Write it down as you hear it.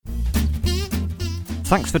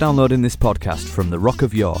Thanks for downloading this podcast from the Rock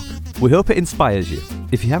of York. We hope it inspires you.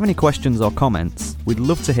 If you have any questions or comments, we'd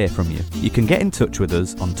love to hear from you. You can get in touch with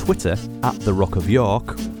us on Twitter at the Rock of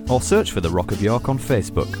York, or search for the Rock of York on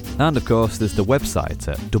Facebook. And of course, there's the website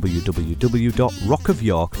at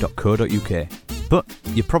www.rockofyork.co.uk. But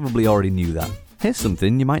you probably already knew that. Here's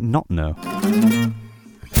something you might not know.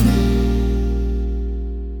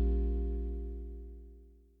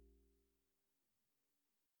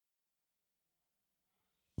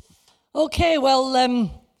 Okay, well,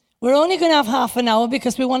 we're only going to have half an hour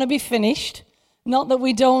because we want to be finished. Not that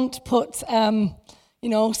we don't put,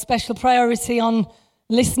 special priority on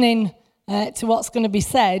listening to what's going to be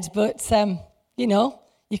said, but, you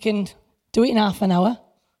can do it in half an hour.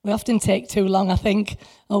 We often take too long, I think,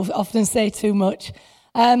 or often say too much.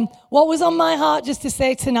 What was on my heart just to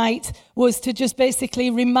say tonight was to just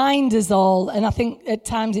basically remind us all, and I think at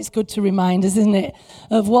times it's good to remind us, isn't it,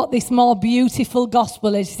 of what this more beautiful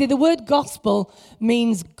gospel is. You see, the word gospel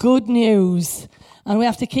means good news, and we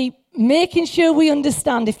have to keep making sure we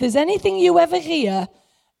understand if there's anything you ever hear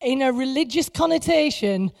in a religious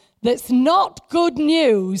connotation that's not good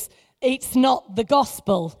news, it's not the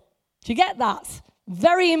gospel. Do you get that?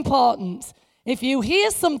 Very important. If you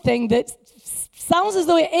hear something that sounds as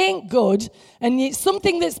though it ain't good, and it's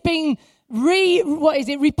something that's being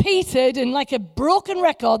repeated and like a broken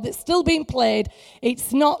record that's still being played,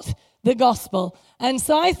 it's not the gospel. And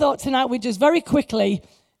so I thought tonight we'd just very quickly,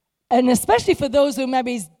 and especially for those who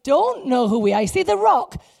maybe don't know who we are. You see, The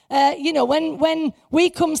Rock, when we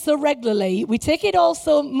come so regularly, we take it all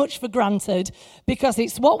so much for granted because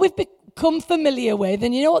it's what we've become familiar with.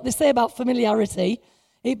 And you know what they say about familiarity?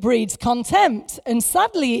 It breeds contempt, and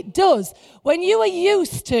sadly it does. When you are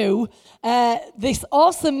used to this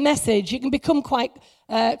awesome message, you can become quite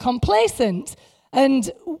complacent.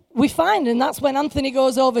 And we find, and that's when Anthony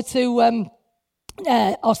goes over to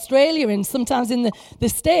Australia and sometimes in the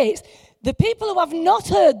States, the people who have not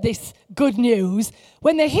heard this good news,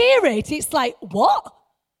 when they hear it, it's like, what?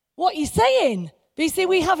 What are you saying? But you see,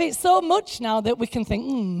 we have it so much now that we can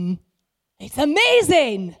think, it's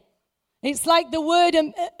amazing. It's like the word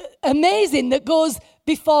amazing that goes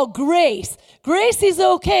before grace. Grace is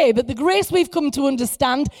okay, but the grace we've come to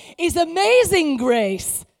understand is amazing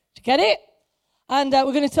grace. Do you get it? And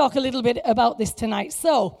we're going to talk a little bit about this tonight.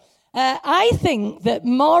 So I think that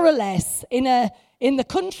more or less in the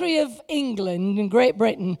country of England and Great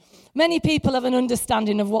Britain, many people have an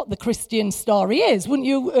understanding of what the Christian story is. Wouldn't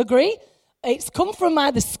you agree? It's come from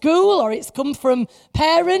either school or it's come from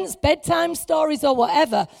parents, bedtime stories or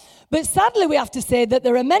whatever. But sadly, we have to say that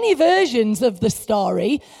there are many versions of the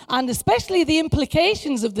story, and especially the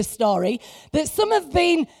implications of the story, that some have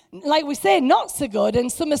been, like we say, not so good, and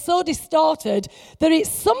some are so distorted that it's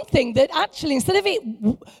something that actually, instead of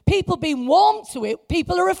people being warmed to it,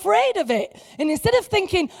 people are afraid of it. And instead of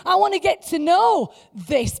thinking, I want to get to know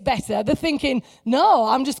this better, they're thinking, no,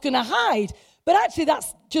 I'm just going to hide. But actually,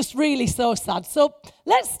 that's just really so sad. So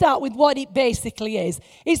let's start with what it basically is.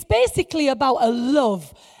 It's basically about a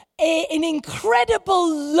love, an incredible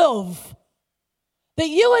love that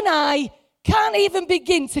you and I can't even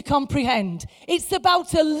begin to comprehend. It's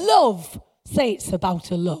about a love. Say it's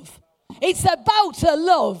about a love. It's about a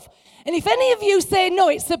love. And if any of you say, no,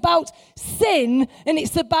 it's about sin and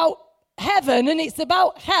it's about heaven and it's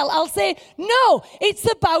about hell, I'll say, no, it's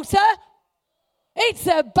about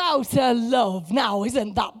a love. Now,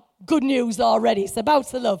 isn't that good news already? It's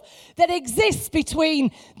about a love that exists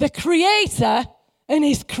between the Creator and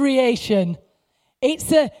His creation.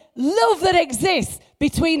 It's a love that exists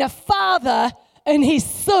between a father and his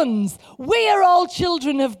sons. We are all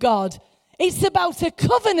children of God. It's about a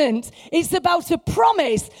covenant. It's about a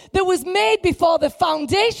promise that was made before the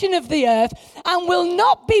foundation of the earth and will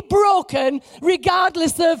not be broken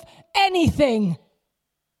regardless of anything.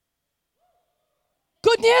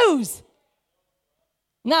 Good news.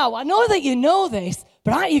 Now, I know that you know this,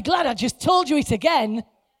 but aren't you glad I just told you it again?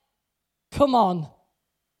 Come on.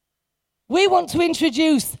 We want to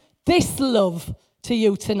introduce this love to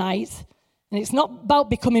you tonight. And it's not about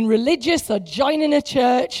becoming religious or joining a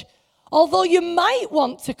church, although you might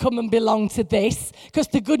want to come and belong to this because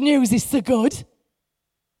the good news is so good.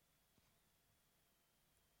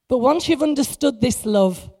 But once you've understood this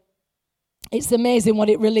love, it's amazing what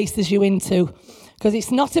it releases you into. Because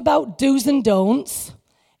it's not about do's and don'ts.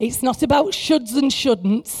 It's not about shoulds and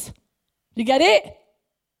shouldn'ts. You get it?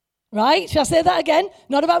 Right? Shall I say that again?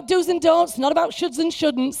 Not about do's and don'ts, not about shoulds and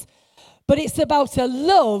shouldn'ts, but it's about a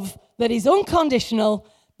love that is unconditional,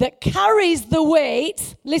 that carries the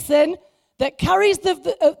weight, listen, that carries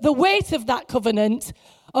the weight of that covenant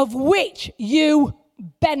of which you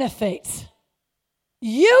benefit.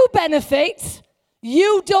 You benefit.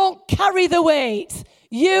 You don't carry the weight.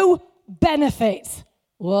 You benefit.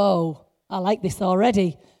 Whoa, I like this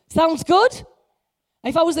already. Sounds good?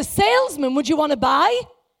 If I was a salesman, would you want to buy?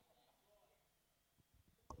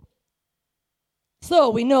 So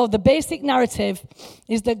we know the basic narrative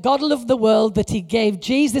is that God loved the world, that he gave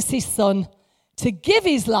Jesus his son to give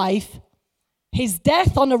his life, his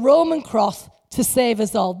death on a Roman cross to save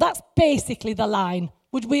us all. That's basically the line.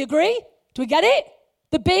 Would we agree? Do we get it?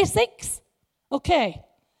 The basics? Okay.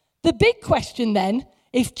 The big question then,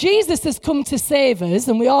 if Jesus has come to save us,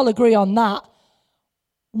 and we all agree on that,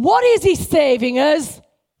 what is he saving us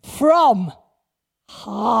from?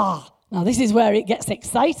 Now this is where it gets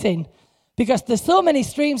exciting, because there's so many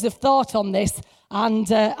streams of thought on this, and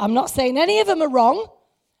I'm not saying any of them are wrong.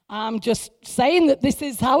 I'm just saying that this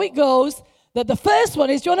is how it goes. That the first one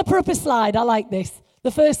is, do you want to put up a slide? I like this.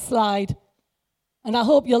 The first slide. And I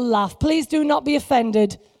hope you'll laugh. Please do not be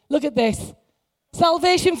offended. Look at this.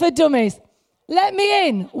 Salvation for dummies. Let me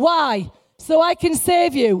in. Why? So I can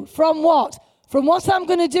save you. From what? From what I'm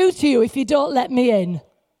going to do to you if you don't let me in.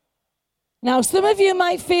 Now, some of you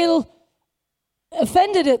might feel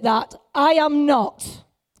offended at that. I am not.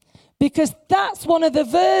 Because that's one of the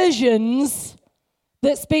versions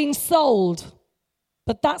that's been sold.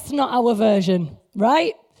 But that's not our version,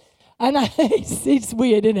 right? And it's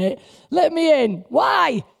weird, isn't it? Let me in.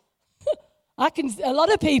 Why? A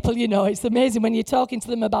lot of people, it's amazing when you're talking to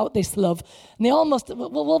them about this love. And they almost,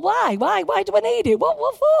 well, why? Why do I need it?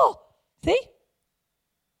 What for? See?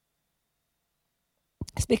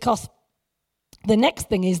 It's because the next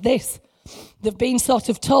thing is this. They've been sort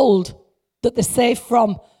of told that they're safe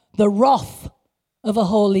from the wrath of a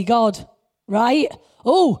holy God, right?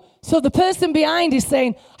 Oh, so the person behind is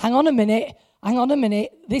saying, hang on a minute,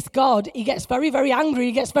 this God, he gets very, very angry,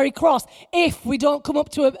 he gets very cross if we don't come up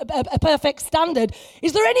to a perfect standard.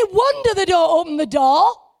 Is there any wonder they don't open the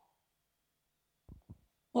door?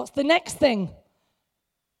 What's the next thing?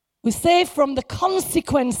 We're saved from the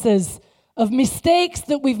consequences of mistakes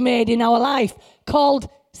that we've made in our life, called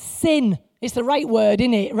sin. It's the right word,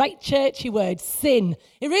 isn't it? Right churchy word, sin.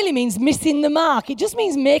 It really means missing the mark. It just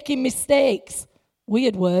means making mistakes.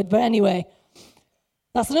 Weird word, but anyway.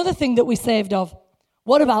 That's another thing that we're saved of.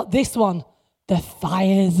 What about this one? The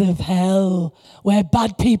fires of hell, where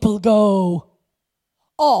bad people go.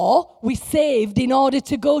 Or we're saved in order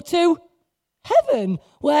to go to heaven,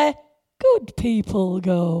 where good people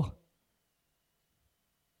go.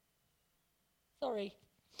 Sorry,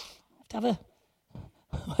 I have to have a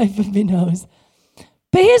wipe of my nose.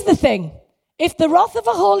 But here's the thing. If the wrath of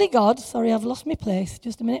a holy God, sorry, I've lost my place,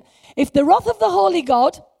 just a minute. If the wrath of the holy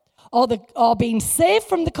God, or being saved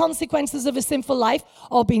from the consequences of a sinful life,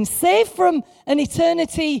 or being saved from an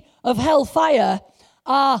eternity of hellfire,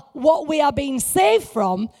 are what we are being saved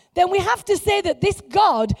from, then we have to say that this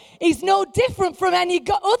God is no different from any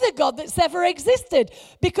other God that's ever existed.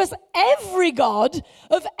 Because every God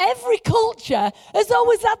of every culture has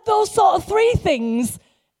always had those sort of three things.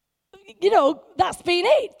 That's been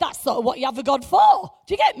it. That's sort of what you have a God for.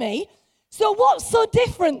 Do you get me? So what's so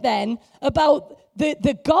different then about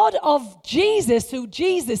the God of Jesus, who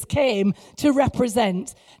Jesus came to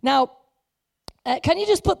represent? Now, can you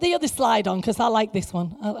just put the other slide on? Because I like this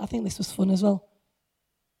one. I think this was fun as well.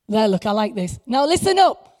 There, look, I like this. Now, listen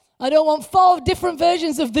up. I don't want 4 different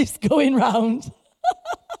versions of this going round.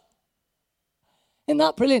 Isn't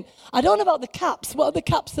that brilliant? I don't know about the caps. What are the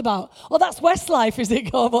caps about? Oh, that's Westlife, is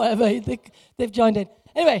it? Or whatever. They've joined in.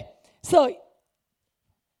 Anyway, so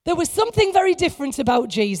there was something very different about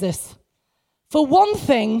Jesus. For one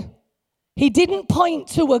thing, he didn't point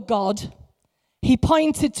to a God. He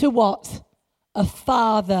pointed to what? A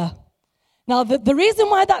Father. Now, the reason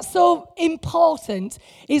why that's so important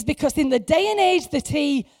is because in the day and age that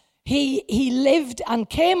he lived and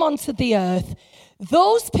came onto the earth,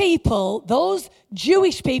 those people, those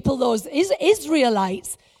Jewish people, those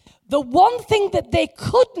Israelites, the one thing that they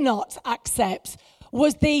could not accept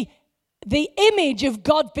was the image of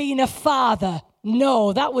God being a father.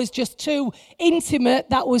 No, that was just too intimate.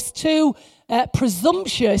 That was too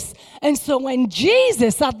presumptuous. And so when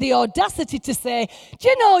Jesus had the audacity to say, do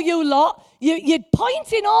you know, you lot, you're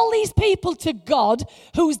pointing all these people to God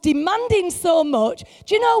who's demanding so much.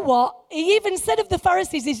 Do you know what? He even said of the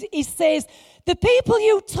Pharisees, he says, the people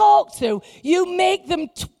you talk to, you make them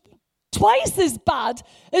twice as bad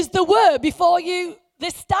as they were before they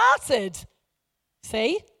started.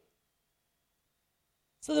 See?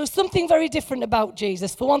 So there was something very different about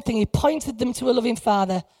Jesus. For one thing, he pointed them to a loving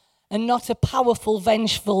Father and not a powerful,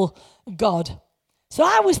 vengeful God. So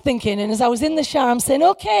I was thinking, and as I was in the shower, I'm saying,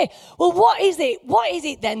 okay, well, what is it? What is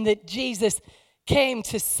it then that Jesus came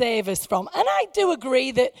to save us from. And I do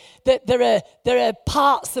agree that there are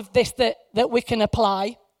parts of this that we can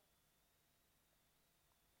apply.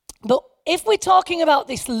 But if we're talking about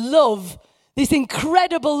this love, this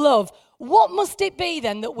incredible love, what must it be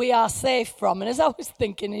then that we are saved from? And as I was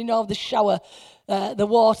thinking, of the shower, the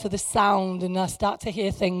water, the sound, and I start to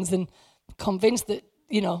hear things and convinced that,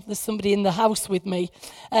 there's somebody in the house with me.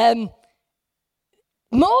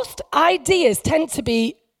 Most ideas tend to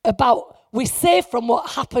be about we're saved from what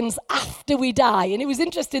happens after we die. And it was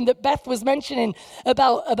interesting that Beth was mentioning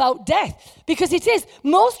about death, because it is.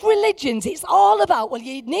 Most religions, it's all about, well,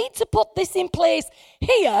 you need to put this in place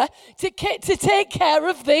here to take care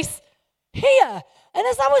of this here. And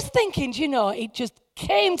as I was thinking, it just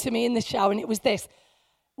came to me in the shower, and it was this.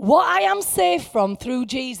 What I am saved from through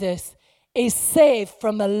Jesus is saved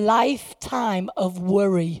from a lifetime of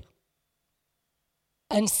worry.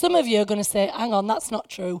 And some of you are going to say, hang on, that's not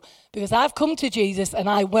true, because I've come to Jesus and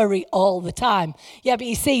I worry all the time. Yeah, but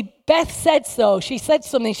you see, Beth said so. She said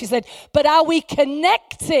something. She said, but are we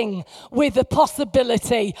connecting with the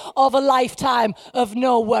possibility of a lifetime of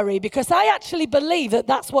no worry? Because I actually believe that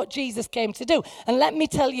that's what Jesus came to do. And let me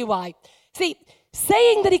tell you why. See,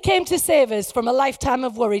 saying that he came to save us from a lifetime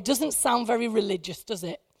of worry doesn't sound very religious, does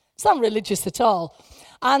it? It's not religious at all.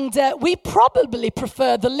 And we probably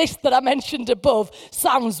prefer the list that I mentioned above.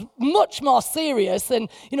 Sounds much more serious, and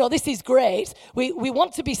this is great. We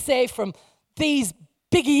want to be saved from these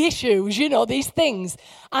biggie issues, these things.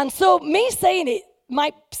 And so me saying it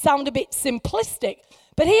might sound a bit simplistic,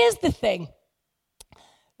 but here's the thing.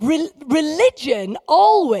 Religion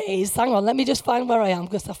always, hang on, let me just find where I am,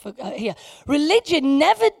 because I forgot here. Religion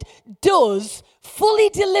never does fully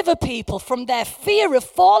deliver people from their fear of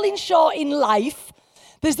falling short in life.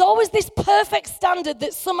 There's always this perfect standard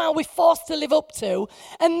that somehow we're forced to live up to.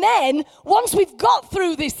 And then, once we've got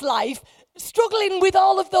through this life, struggling with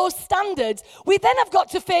all of those standards, we then have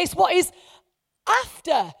got to face what is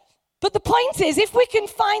after. But the point is, if we can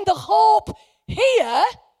find the hope here,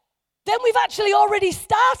 then we've actually already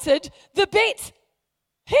started the bit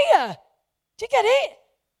here. Do you get it?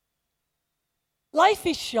 Life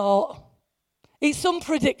is short. It's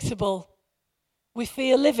unpredictable. We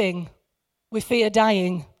fear living. We fear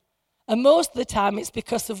dying. And most of the time it's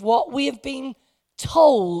because of what we have been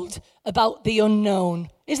told about the unknown.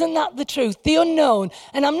 Isn't that the truth? The unknown.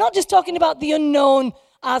 And I'm not just talking about the unknown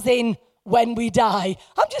as in when we die.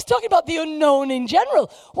 I'm just talking about the unknown in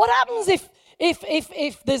general. What happens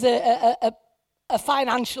if there's a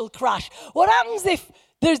financial crash? What happens if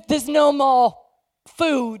there's no more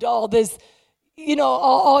food, or there's,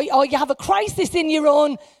 or you have a crisis in your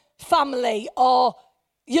own family, or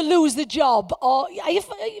you lose a job, or you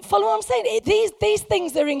follow what I'm saying? These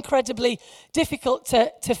things are incredibly difficult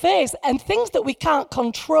to face, and things that we can't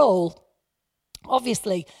control,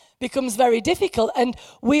 obviously, becomes very difficult. And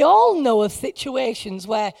we all know of situations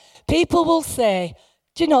where people will say,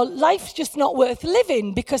 life's just not worth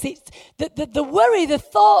living, because it's the worry, the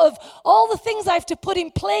thought of all the things I have to put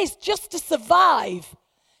in place just to survive.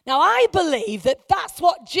 Now, I believe that that's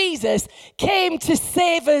what Jesus came to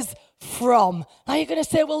save us from. Now you're going to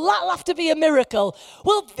say, well, that'll have to be a miracle.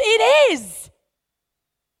 Well, it is.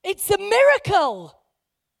 It's a miracle.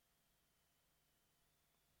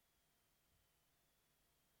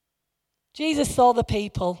 Jesus saw the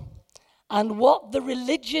people and what the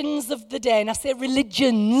religions of the day, and I say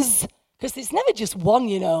religions because it's never just one,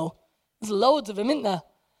 There's loads of them, isn't there?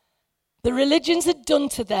 The religions had done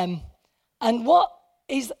to them. And what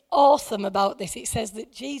is awesome about this, it says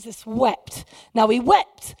that Jesus wept. Now, he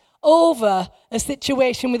wept over a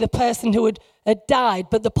situation with a person who had died.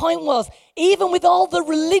 But the point was, even with all the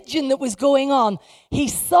religion that was going on, he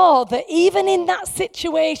saw that even in that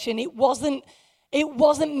situation, it wasn't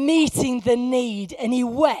meeting the need, and he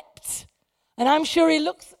wept. And I'm sure he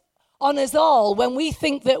looks on us all when we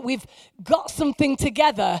think that we've got something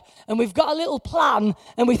together and we've got a little plan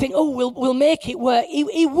and we think, we'll make it work.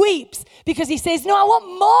 He weeps because he says, no, I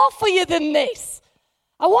want more for you than this.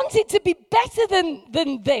 I want it to be better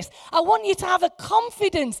than this. I want you to have a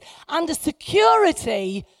confidence and a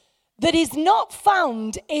security that is not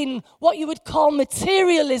found in what you would call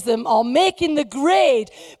materialism or making the grade,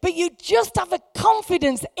 but you just have a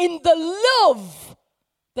confidence in the love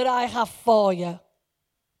that I have for you.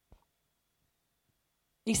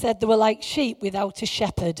 He said they were like sheep without a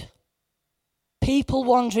shepherd, people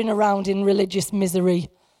wandering around in religious misery,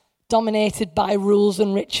 dominated by rules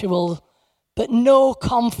and ritual, but no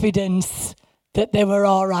confidence that they were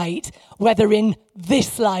all right, whether in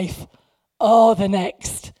this life or the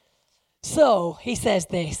next. So he says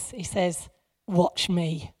this, he says, watch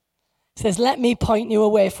me. says, let me point you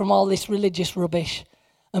away from all this religious rubbish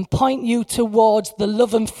and point you towards the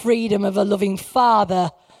love and freedom of a loving Father.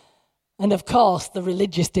 And of course, the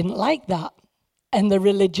religious didn't like that. And the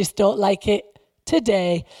religious don't like it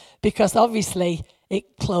today because obviously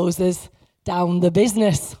it closes down the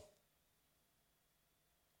business.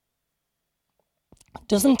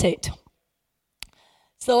 Doesn't it?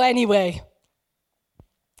 So anyway,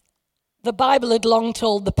 the Bible had long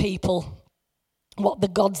told the people what the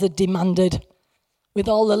gods had demanded, with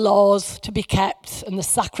all the laws to be kept and the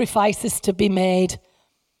sacrifices to be made.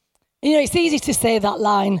 You know, it's easy to say that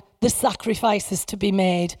line, the sacrifices to be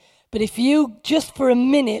made. But if you just for a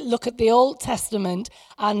minute look at the Old Testament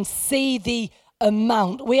and see the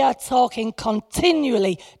amount, we are talking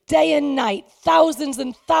continually, day and night, thousands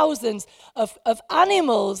and thousands of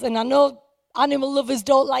animals. And I know animal lovers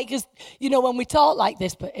don't like us, you know, when we talk like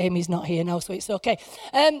this, but Amy's not here now, so it's okay.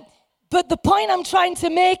 But the point I'm trying to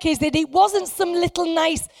make is that it wasn't some little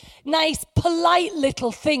nice, polite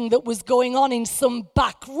little thing that was going on in some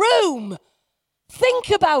back room. Think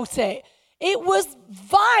about it. It was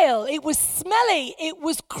vile, it was smelly, it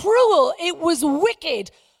was cruel, it was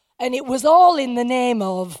wicked, and it was all in the name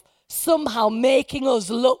of somehow making us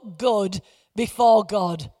look good before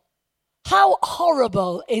God. How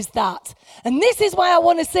horrible is that? And this is why I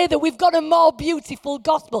want to say that we've got a more beautiful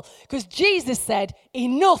gospel, because Jesus said,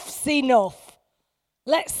 enough's enough.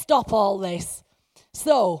 Let's stop all this.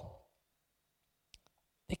 So,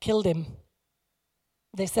 they killed him.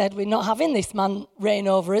 They said, we're not having this man reign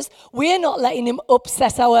over us. We're not letting him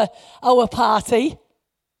upset our party.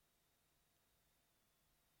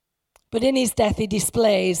 But in his death, he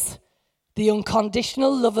displays the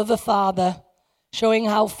unconditional love of a father, showing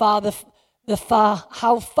how far the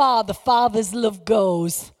Father's love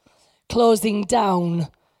goes, closing down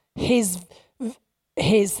his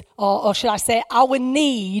or should I say, our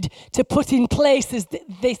need to put in place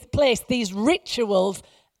these rituals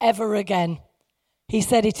ever again. He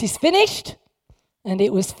said, it is finished, and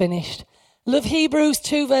it was finished. Love Hebrews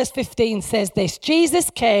 2 verse 15 says this, Jesus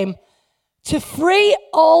came to free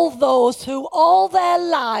all those who all their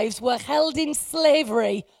lives were held in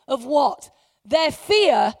slavery of what? Their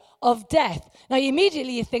fear of death. Now,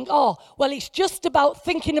 immediately you think, oh, well, it's just about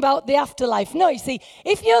thinking about the afterlife. No, you see,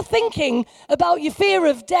 if you're thinking about your fear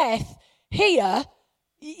of death here,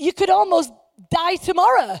 you could almost die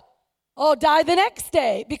tomorrow or die the next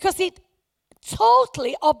day, because it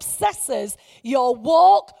totally obsesses your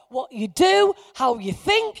walk, what you do, how you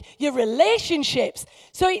think, your relationships.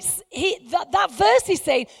 So that verse is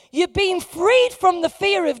saying you're being freed from the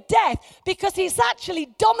fear of death because it's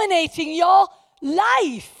actually dominating your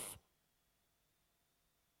life.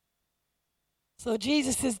 So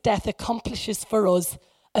Jesus' death accomplishes for us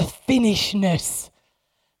a finishedness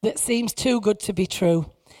that seems too good to be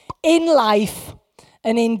true. In life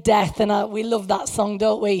and in death, and we love that song,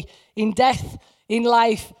 don't we? In death, in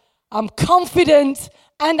life, I'm confident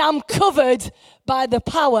and I'm covered by the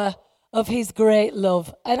power of his great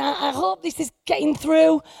love. And I hope this is getting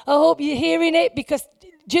through. I hope you're hearing it, because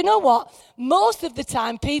do you know what? Most of the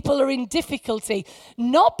time people are in difficulty,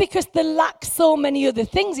 not because they lack so many other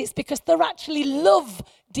things, it's because they're actually love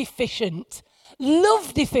deficient.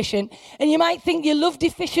 Love deficient. And you might think you're love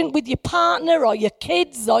deficient with your partner or your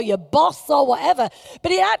kids or your boss or whatever,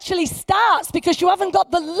 but it actually starts because you haven't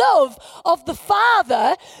got the love of the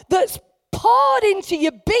Father that's poured into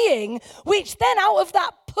your being, which then out of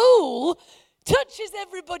that pool touches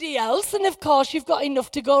everybody else. And of course you've got enough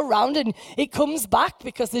to go around, and it comes back,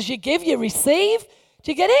 because as you give, you receive.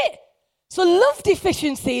 Do you get it? So love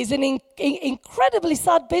deficiency is an incredibly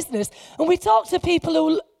sad business. And we talk to people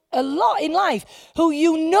who a lot in life who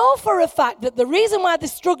you know for a fact that the reason why they're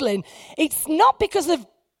struggling, it's not because of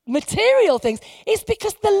material things, it's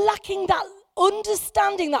because they're lacking that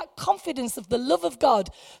understanding, that confidence of the love of God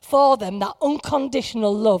for them, that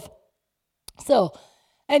unconditional love. So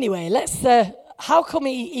anyway, let's how come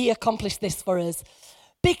he accomplished this for us?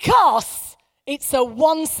 Because it's a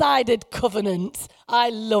one-sided covenant. I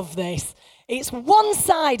love this. It's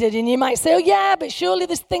one-sided, and you might say, oh yeah, but surely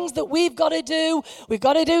there's things that we've got to do. We've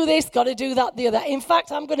got to do this, got to do that, the other. In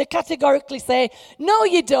fact, I'm going to categorically say, no,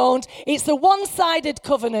 you don't. It's a one-sided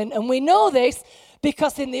covenant, and we know this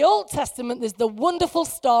because in the Old Testament, there's the wonderful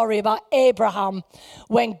story about Abraham.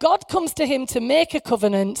 When God comes to him to make a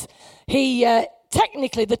covenant,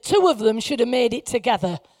 technically, the two of them should have made it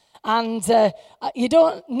together. And you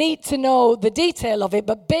don't need to know the detail of it,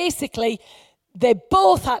 but basically, they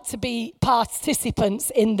both had to be participants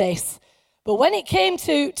in this. But when it came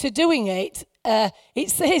to doing it, it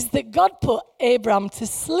says that God put Abraham to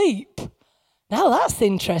sleep. Now that's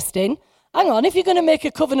interesting. hang on, if you're going to make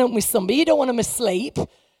a covenant with somebody, you don't want them asleep.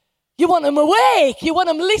 You want them awake. You want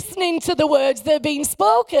them listening to the words that are being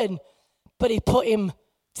spoken. But he put him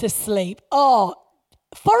to sleep. Oh,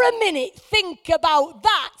 for a minute, think about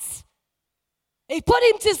that. He put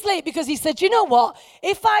him to sleep because he said, you know what?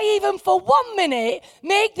 If I even for 1 minute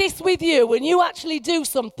make this with you and you actually do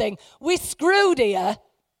something, we're screwed here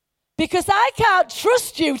because I can't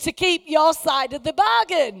trust you to keep your side of the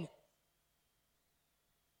bargain.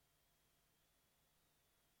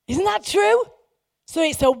 Isn't that true? So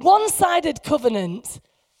it's a one-sided covenant.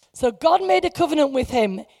 So God made a covenant with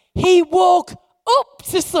him. He woke up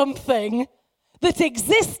to something that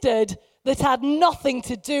existed that had nothing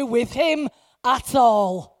to do with him at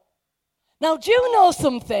all. Now, do you know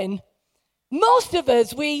something? Most of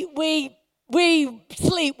us, we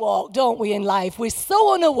sleepwalk, don't we, in life? We're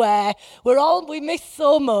so unaware. We miss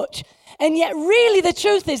so much. And yet, really, the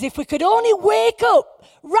truth is, if we could only wake up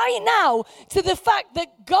right now to the fact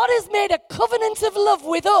that God has made a covenant of love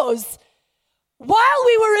with us while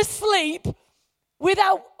we were asleep,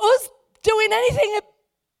 without us doing anything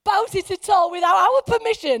about it at all, without our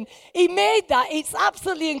permission, he made that. It's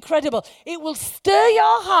absolutely incredible. It will stir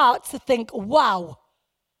your heart to think, wow,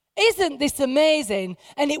 isn't this amazing?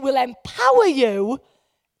 And it will empower you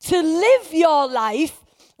to live your life,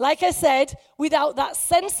 like I said, without that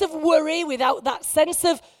sense of worry, without that sense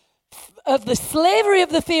of the slavery of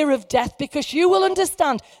the fear of death, because you will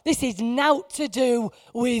understand this is naught to do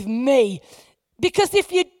with me. Because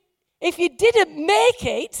if you didn't make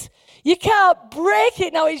it, you can't break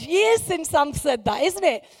it. Now, it's years since Sam said that, isn't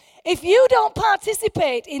it? If you don't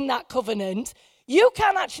participate in that covenant, you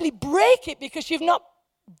can't actually break it because you've not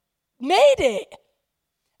made it.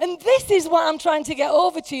 And this is what I'm trying to get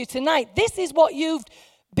over to you tonight. This is what you've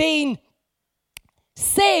been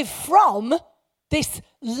saved from, this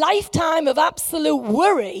lifetime of absolute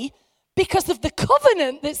worry, because of the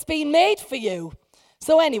covenant that's been made for you.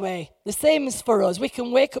 So anyway, the same is for us. We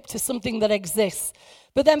can wake up to something that exists.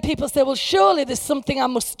 But then people say, well, surely there's something I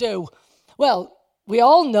must do. Well, we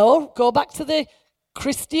all know, go back to the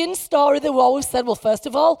Christian story that we always said, well, first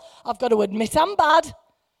of all, I've got to admit I'm bad.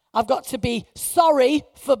 I've got to be sorry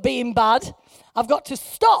for being bad. I've got to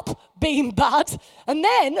stop being bad. And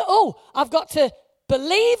then, I've got to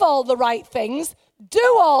believe all the right things,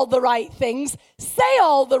 do all the right things, say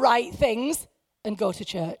all the right things, and go to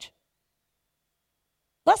church.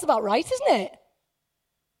 That's about right, isn't it?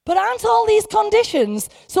 But aren't all these conditions?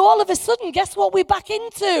 So all of a sudden, guess what we're back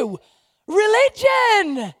into?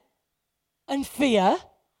 Religion and fear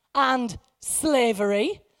and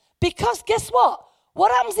slavery. Because guess what?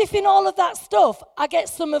 What happens if in all of that stuff, I get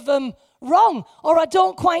some of them wrong or I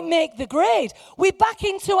don't quite make the grade? We're back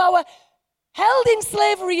into our held in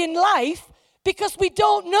slavery in life because we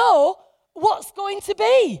don't know what's going to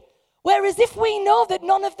be. Whereas if we know that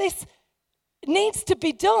none of this needs to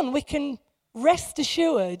be done, we can rest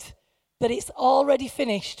assured that it's already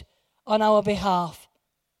finished on our behalf.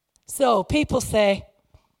 So people say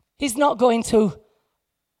he's not going to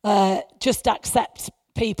just accept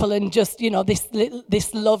people and just,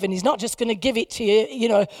 this love, and he's not just going to give it to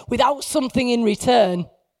you, without something in return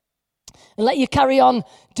and let you carry on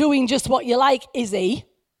doing just what you like, is he?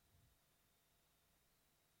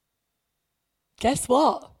 Guess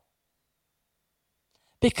what?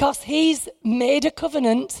 Because he's made a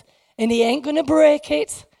covenant and he ain't going to break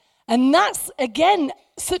it. And that's, again,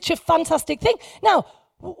 such a fantastic thing. Now,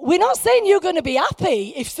 we're not saying you're going to be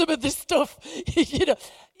happy if some of this stuff,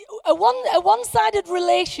 a one-sided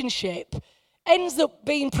relationship ends up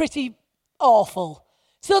being pretty awful.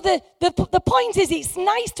 So the point is, it's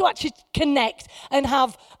nice to actually connect and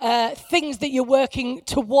have things that you're working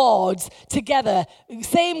towards together,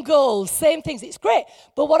 same goals, same things. It's great.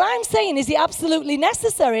 But what I'm saying, is it absolutely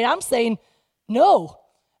necessary? I'm saying no.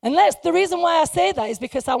 Unless the reason why I say that is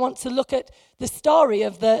because I want to look at the story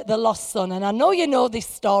of the lost son. And I know you know this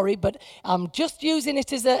story, but I'm just using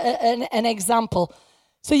it as an example.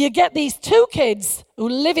 So you get these two kids who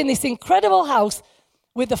live in this incredible house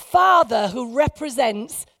with a father who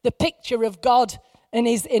represents the picture of God in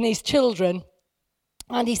his children.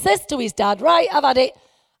 And he says to his dad, right, I've had it.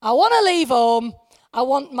 I want to leave home. I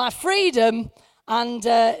want my freedom. And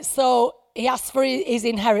so he asks for his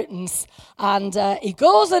inheritance. And he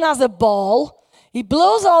goes and has a ball. He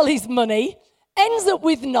blows all his money, ends up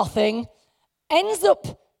with nothing, ends up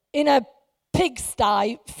in a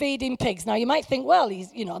pigsty feeding pigs. Now, you might think, well,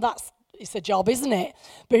 it's a job, isn't it?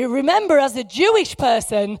 But remember, as a Jewish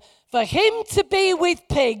person, for him to be with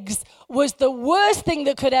pigs was the worst thing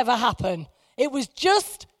that could ever happen. It was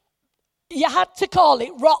just, you had to call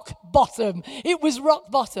it rock bottom. It was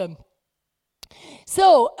rock bottom.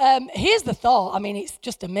 So here's the thought. I mean, it's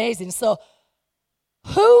just amazing. So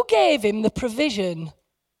who gave him the provision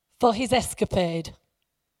for his escapade?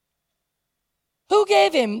 Who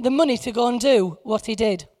gave him the money to go and do what he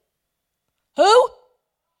did? Who?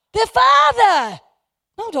 The Father.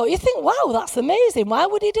 Now, don't you think, wow, that's amazing. Why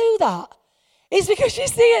would he do that? It's because you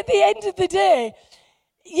see, at the end of the day,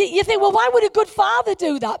 you think, well, why would a good father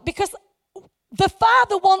do that? Because the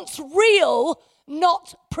Father wants real,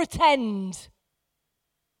 not pretend.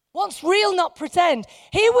 Wants real, not pretend.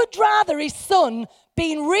 He would rather his son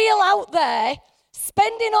being real out there,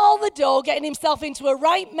 spending all the dough, getting himself into a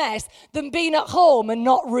right mess, than being at home and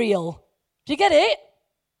not real. Do you get it?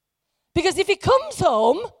 Because if he comes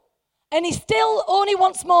home and he still only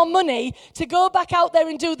wants more money to go back out there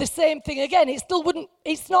and do the same thing again,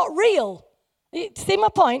 it's not real. See my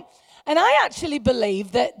point? And I actually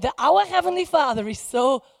believe that our Heavenly Father is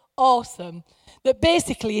so awesome that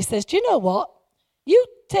basically he says, do you know what? You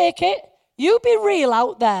take it. You be real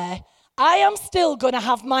out there. I am still going to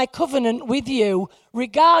have my covenant with you,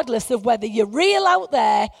 regardless of whether you're real out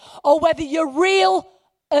there or whether you're real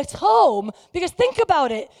at home. Because think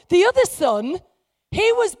about it. The other son,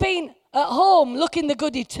 he was being at home looking the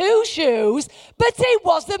goody two-shoes, but he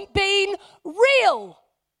wasn't being real.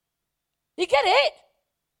 You get it?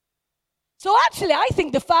 So actually, I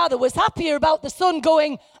think the father was happier about the son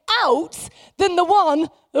going out than the one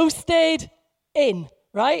who stayed in,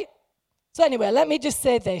 right? So anyway, let me just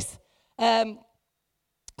say this,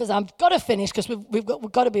 because I've got to finish, because we've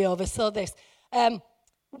got to be over. So this.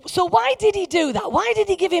 So why did he do that? Why did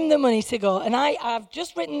he give him the money to go? And I've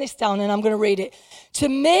just written this down, and I'm going to read it to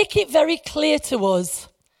make it very clear to us,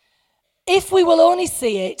 if we will only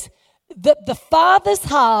see it, that the Father's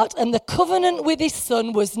heart and the covenant with his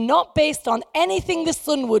son was not based on anything the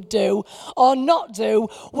son would do or not do,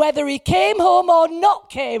 whether he came home or not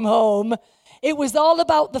came home. It was all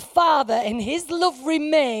about the Father, and his love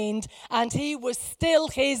remained, and he was still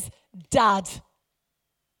his dad.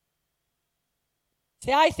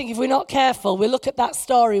 See, I think if we're not careful, we look at that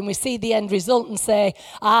story and we see the end result and say,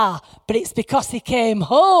 but it's because he came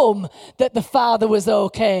home that the Father was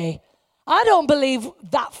okay. I don't believe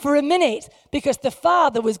that for a minute, because the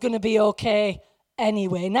Father was going to be okay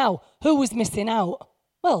anyway. Now, who was missing out?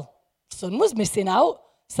 Well, the son was missing out,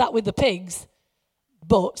 sat with the pigs.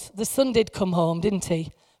 But the son did come home, didn't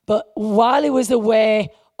he? But while he was away,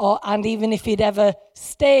 and even if he'd ever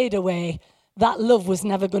stayed away, that love was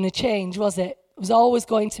never going to change, was it? It was always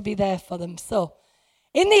going to be there for them. So,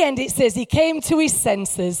 in the end, it says he came to his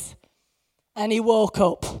senses and he woke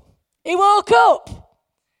up. He woke up!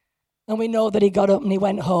 And we know that he got up and he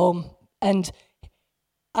went home. And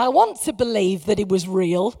I want to believe that he was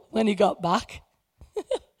real when he got back.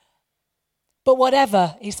 But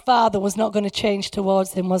whatever, his father was not going to change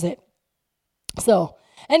towards him, was it? So,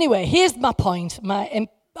 anyway, here's my point.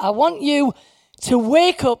 I want you to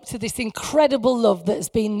wake up to this incredible love that has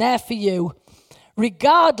been there for you,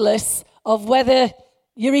 regardless of whether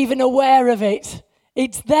you're even aware of it.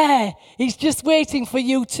 It's there. It's just waiting for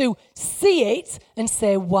you to see it and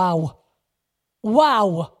say, wow.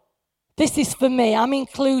 Wow. This is for me. I'm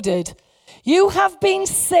included. You have been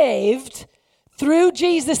saved through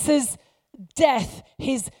Jesus' death,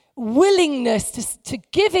 his willingness to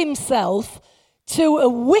give himself to a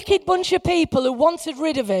wicked bunch of people who wanted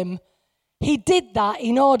rid of him. He did that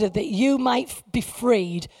in order that you might be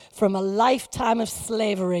freed from a lifetime of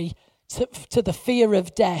slavery to the fear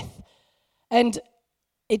of death. And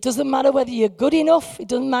it doesn't matter whether you're good enough. It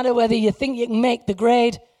doesn't matter whether you think you can make the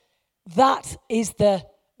grade. That is the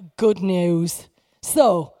good news.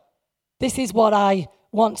 So, this is what I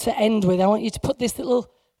want to end with. I want you to put this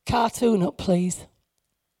little cartoon up, please,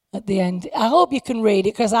 at the end. I hope you can read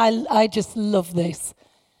it, because I just love this.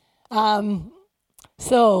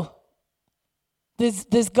 So,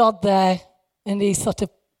 there's God there, and he's sort of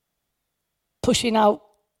pushing out,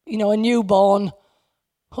 a newborn.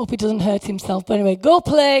 Hope he doesn't hurt himself. But anyway, go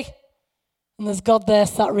play. And there's God there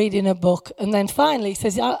sat reading a book. And then finally he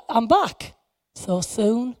says, I'm back. So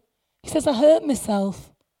soon? He says, I hurt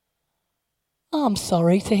myself. Oh, I'm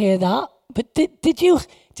sorry to hear that. But did you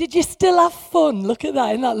still have fun? Look at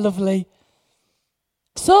that. Isn't that lovely?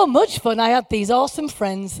 So much fun. I had these awesome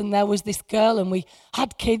friends, and there was this girl, and we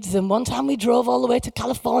had kids. And one time we drove all the way to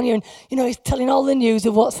California, and, he's telling all the news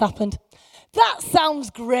of what's happened. That sounds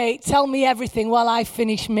great. Tell me everything while I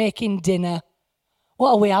finish making dinner.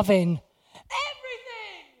 What are we having?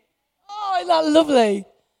 Everything! Oh, isn't that lovely?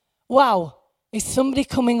 Wow. Is somebody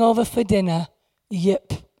coming over for dinner?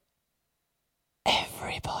 Yep.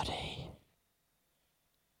 Everybody.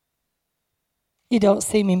 You don't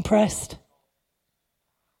seem impressed.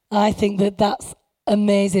 I think that that's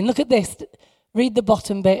amazing. Look at this. Read the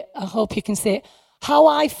bottom bit. I hope you can see it. How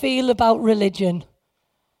I feel about religion.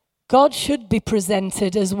 God should be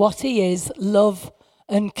presented as what he is, love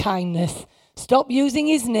and kindness. Stop using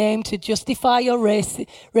his name to justify your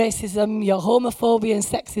racism, your homophobia and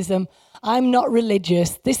sexism. I'm not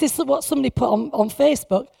religious. This is what somebody put on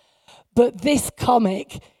Facebook. But this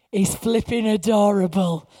comic is flipping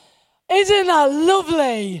adorable. Isn't that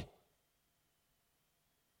lovely?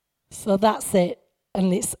 So that's it.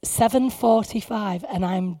 And it's 7:45 and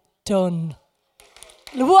I'm done.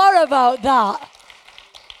 What about that?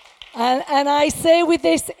 And I say with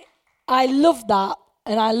this, I love that.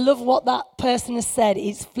 And I love what that person has said.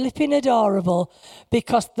 It's flipping adorable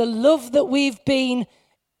because the love that we've been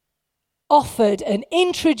offered and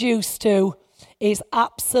introduced to is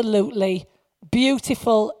absolutely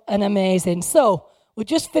beautiful and amazing. So we're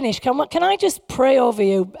just finished. Can I just pray over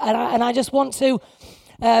you? And I just want to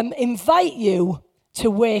invite you to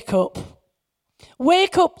wake up.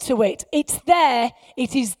 Wake up to it. It's there.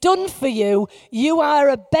 It is done for you. You are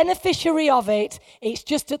a beneficiary of it. It's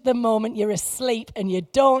just at the moment you're asleep and you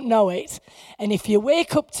don't know it. And if you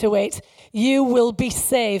wake up to it, you will be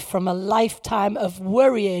saved from a lifetime of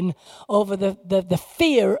worrying over the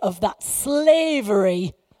fear of that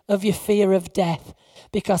slavery of your fear of death.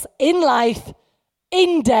 Because in life,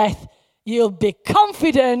 in death, you'll be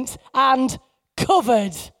confident and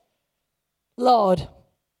covered. Lord,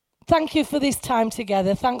 thank you for this time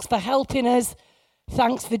together. Thanks for helping us.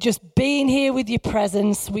 Thanks for just being here with your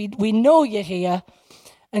presence. We know you're here.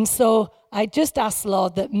 And so I just ask,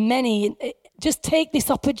 Lord, that many just take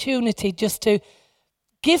this opportunity just to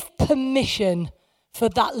give permission for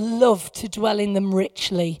that love to dwell in them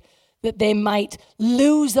richly, that they might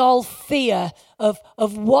lose all fear of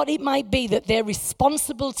what it might be that they're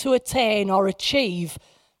responsible to attain or achieve,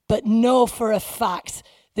 but know for a fact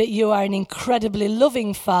that you are an incredibly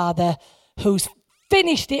loving Father who's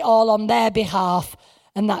finished it all on their behalf,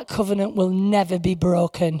 and that covenant will never be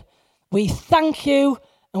broken. We thank you,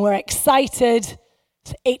 and we're excited.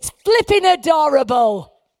 It's flipping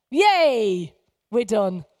adorable. Yay! We're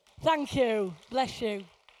done. Thank you. Bless you.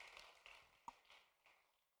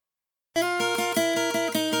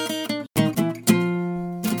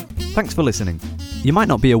 Thanks for listening. You might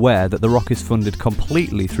not be aware that The Rock is funded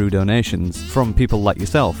completely through donations from people like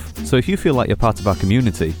yourself, so if you feel like you're part of our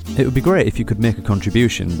community, it would be great if you could make a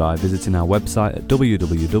contribution by visiting our website at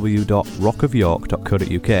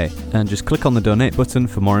www.rockofyork.co.uk and just click on the donate button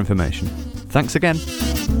for more information. Thanks again.